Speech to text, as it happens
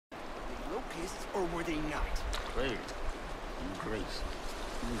terrorists or were they not? Wait, Grace.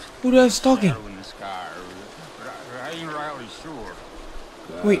 Who is talking? In the sky, but I ain't really sure.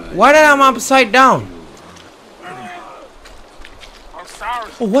 Wait, why did I'm upside down? I'm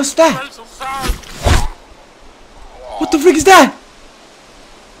sorry. Oh, what's that? I'm so sorry. What the frick is that?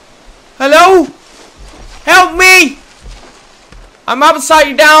 Hello? Help me! I'm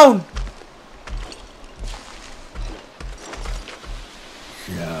upside down.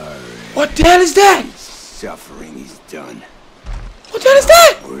 What the hell is that? Suffering is done. What the hell is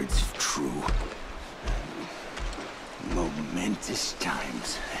that? Words of true. Momentous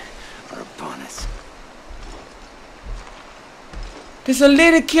times are upon us. There's a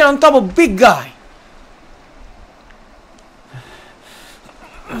little kid on top of a big guy.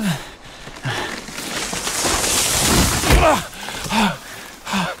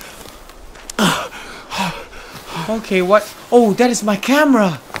 Okay, what? Oh, that is my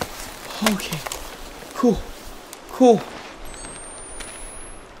camera. Okay, cool, cool.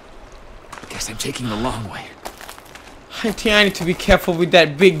 Guess I'm taking the long way. I think I need to be careful with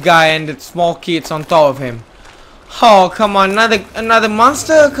that big guy and the small kids on top of him. Oh, come on, another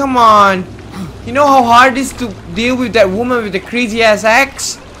monster? Come on. You know how hard it is to deal with that woman with the crazy ass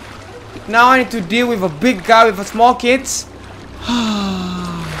axe? Now I need to deal with a big guy with a small kids.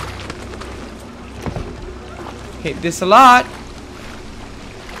 Hate this a lot.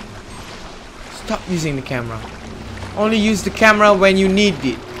 Stop using the camera. Only use the camera when you need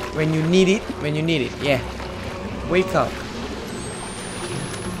it. When you need it. Yeah. Wake up.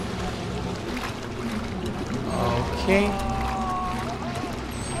 Okay.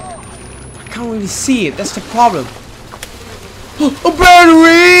 I can't really see it. That's the problem. Oh,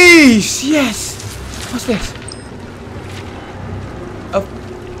 batteries! Yes. What's this?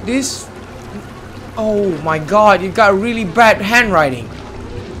 This. Oh my God! You got really bad handwriting.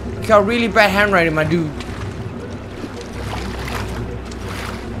 You got really bad handwriting, my dude.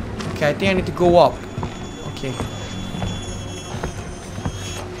 Okay, I think I need to go up. Okay.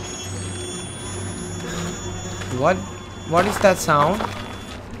 What is that sound?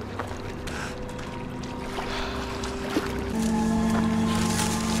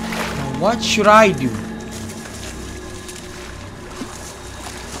 Now what should I do?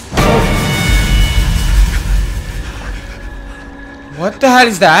 What the hell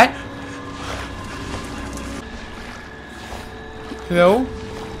is that? Hello?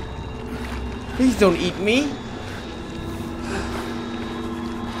 Please don't eat me.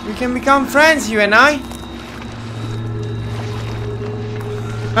 We can become friends, you and I.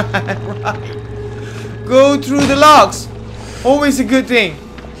 Right. Go through the logs. Always a good thing.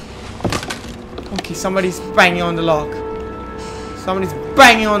 Okay, somebody's banging on the log. Somebody's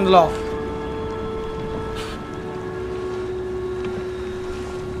banging on the log.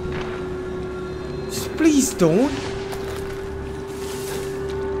 Just please don't.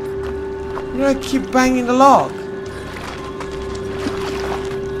 You're gonna keep banging the log.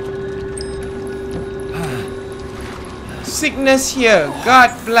 Sickness here.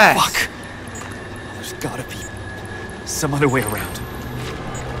 God bless. Fuck. There's gotta be some other way around.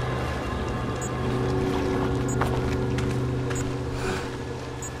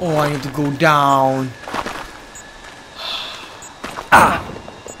 Oh, I need to go down. Ah.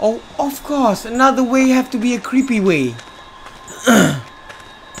 Oh, of course. Another way have to be a creepy way.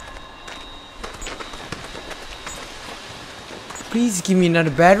 Please give me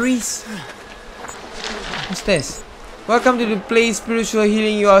another batteries. What's this? Welcome to the place spiritual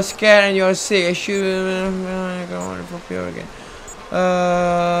healing. You are scared and you are sick. I should prepare again.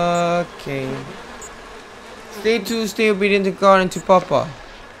 Okay. Stay obedient to God and to Papa.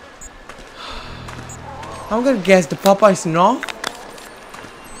 I'm gonna guess the Papa is no.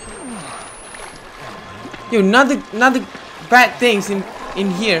 Yo, another bad things in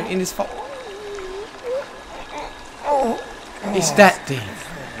here in this. It's that thing.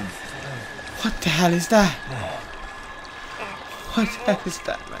 What the hell is that? What the hell is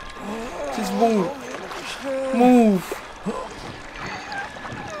that, man? Just move. Move.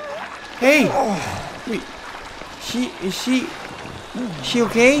 Hey. Wait. Is she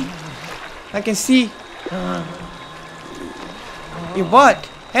okay? I can see your butt.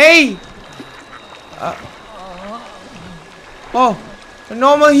 Hey. Oh, a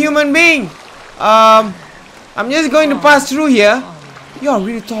normal human being. I'm just going to pass through here. You're a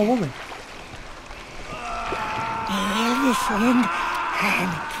really tall woman.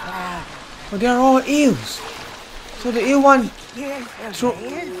 Oh, they are all eels. So the eel one,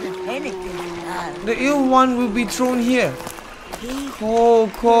 the eel one will be thrown here. Cool.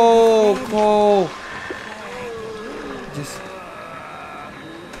 Just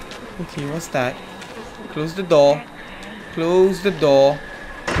Okay, what's that? Close the door. Close the door.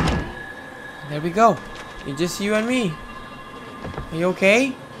 There we go. It's just you and me. Are you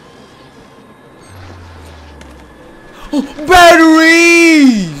okay? Oh,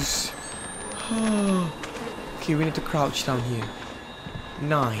 batteries! Okay, we need to crouch down here.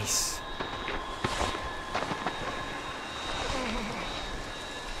 Nice.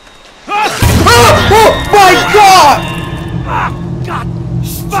 Oh my god! God!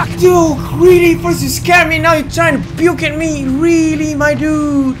 Fuck! Dude, really? First you scared me, now you're trying to puke at me? Really, my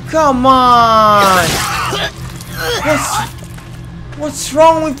dude? Come on! What's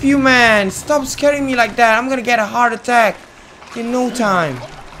wrong with you, man? Stop scaring me like that. I'm gonna get a heart attack in no time.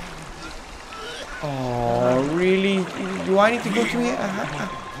 Oh, really? Do I need to go through here?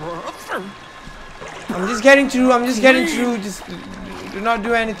 I'm just getting through. Just do not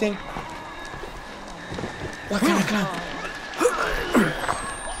do anything. What kind of clown?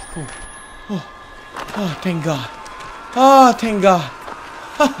 Oh, thank God. Oh, thank God.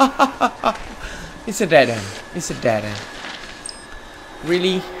 It's a dead end. It's a dead end.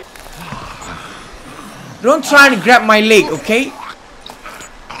 Really? Don't try to grab my leg, okay?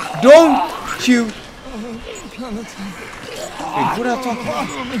 Don't you? Wait, what are you talking about?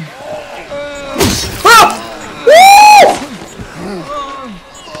 Ah! Woo!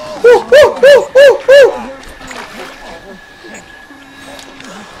 Woo, woo, woo, woo, woo!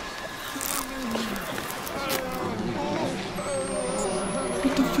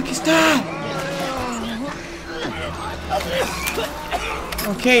 What the fuck is that?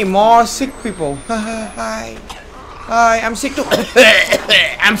 Okay, more sick people. Hi. Hi, I'm sick too.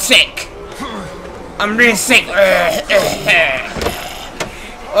 I'm sick. I'm really sick.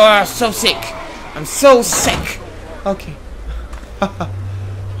 Oh, so sick. I'm so sick. Okay.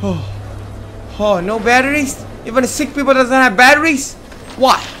 Oh, no batteries? Even the sick people doesn't have batteries?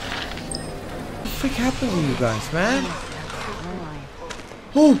 What? What the frick happened to you guys, man?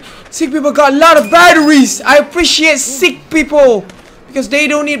 Oh, sick people got a lot of batteries. I appreciate sick people because they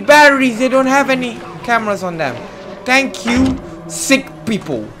don't need batteries. They don't have any cameras on them. Thank you, sick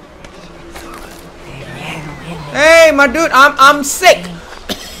people. Hey, my dude, I'm sick.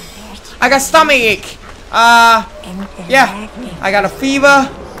 I got stomach ache. Yeah, I got a fever.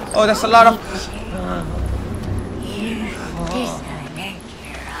 Oh, that's a lot of.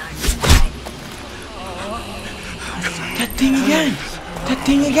 That thing again. That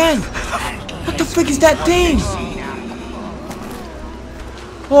thing again. What the frick is that thing?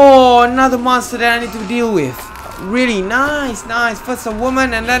 Oh, another monster that I need to deal with. Really nice, nice. First a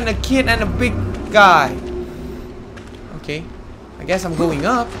woman and then a kid and a big guy. Okay, I guess I'm going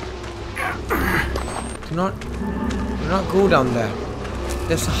up. Do not go down there.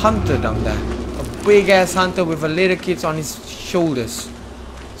 There's a hunter down there. A big ass hunter with a little kids on his shoulders.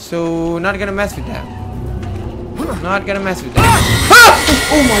 So not gonna mess with that. Not gonna mess with that. Ah!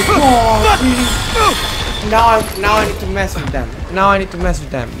 Oh my god! Really? Now I need to mess with them. Now I need to mess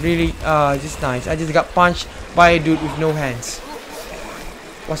with them. Really, just nice. I just got punched by a dude with no hands.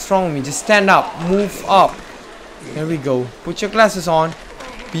 What's wrong with me? Just stand up. Move up. There we go. Put your glasses on.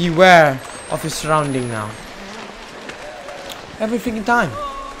 Beware of your surrounding now. Every freaking time.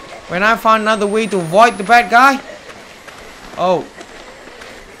 When I found another way to avoid the bad guy. Oh.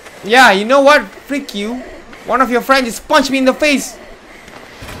 Yeah, you know what? Freak you. One of your friends just punched me in the face.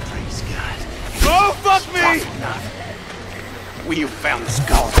 Praise God. Oh, fuck me! We have found the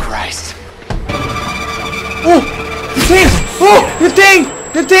skull of Christ. Oh! The thing! Oh! The thing!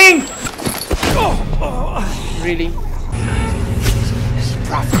 The thing! Really?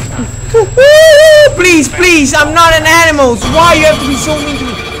 Please, please! I'm not an animal! So why you have to be so mean to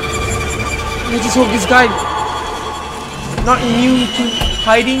me? I just hope this guy not immune to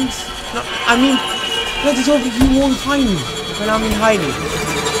hidings. No, I mean, I just hope he won't find me when I'm in hiding.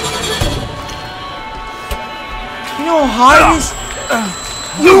 You know how hard it is?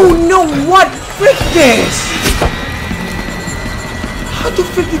 You know what? Frick this! How the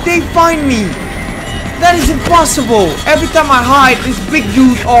frick did they find me? That is impossible. Every time I hide, this big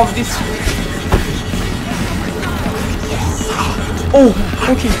dude of this. Oh,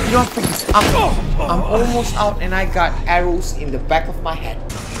 okay. You know what? I'm almost out, and I got arrows in the back of my head.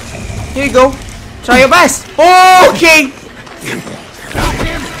 Here you go. Try your best. Oh, okay.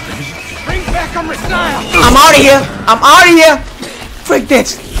 Bring back our style! I'm out of here. I'm out of here. Frick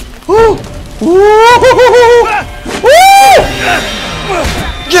this. Ooh. Ooh. Ooh.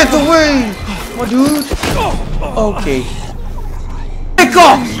 Get away. What, dude? Okay. Pick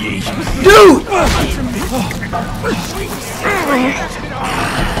off! Dude!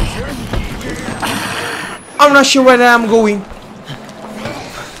 I'm not sure where I'm going.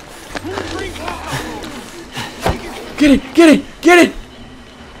 Get it! Get it! Get it!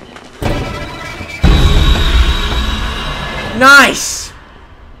 Nice!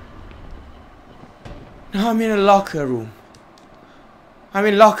 Now I'm in a locker room. I'm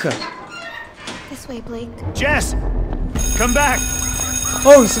in locker. This way, Blake. Jess! Come back!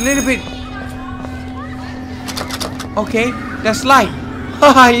 Oh, it's a little bit... Okay, that's light.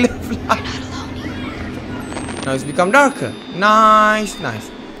 I love light. Now it's become darker. Nice,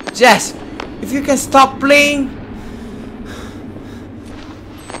 nice. Jess, if you can stop playing,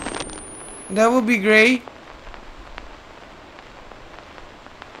 that would be great.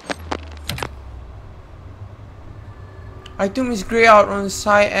 Item is grey out on the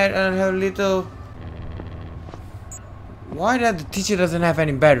side and have little... Why that the teacher doesn't have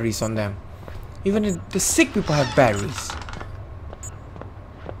any batteries on them? Even the sick people have batteries.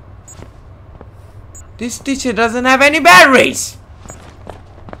 This teacher doesn't have any batteries!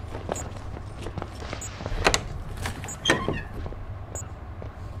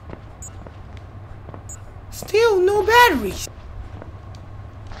 Still no batteries!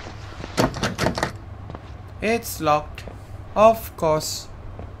 It's locked. Of course.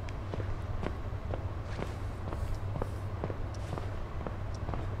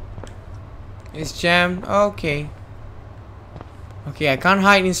 It's jammed. Okay. Okay, I can't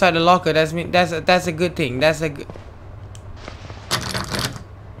hide inside the locker. That's a good thing. That's a good.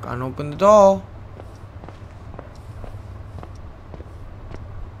 Can't open the door.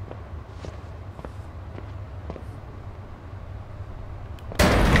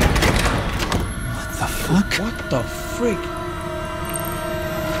 What the fuck? What the freak?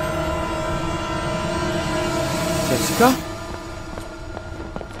 Jessica?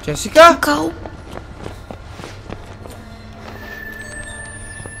 Jessica? Go.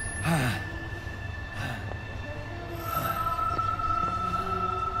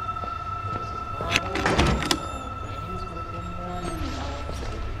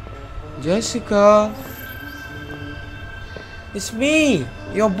 Jessica, it's me,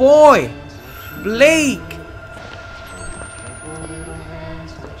 your boy, Blake.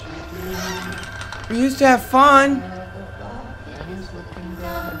 We used to have fun.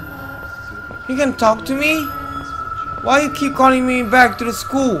 You can talk to me? Why you keep calling me back to the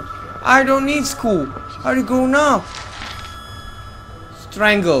school? I don't need school. I already grown up.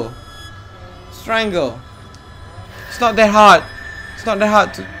 Strangle. Strangle. It's not that hard. It's not that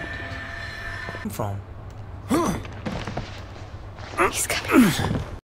hard to... from. He's coming.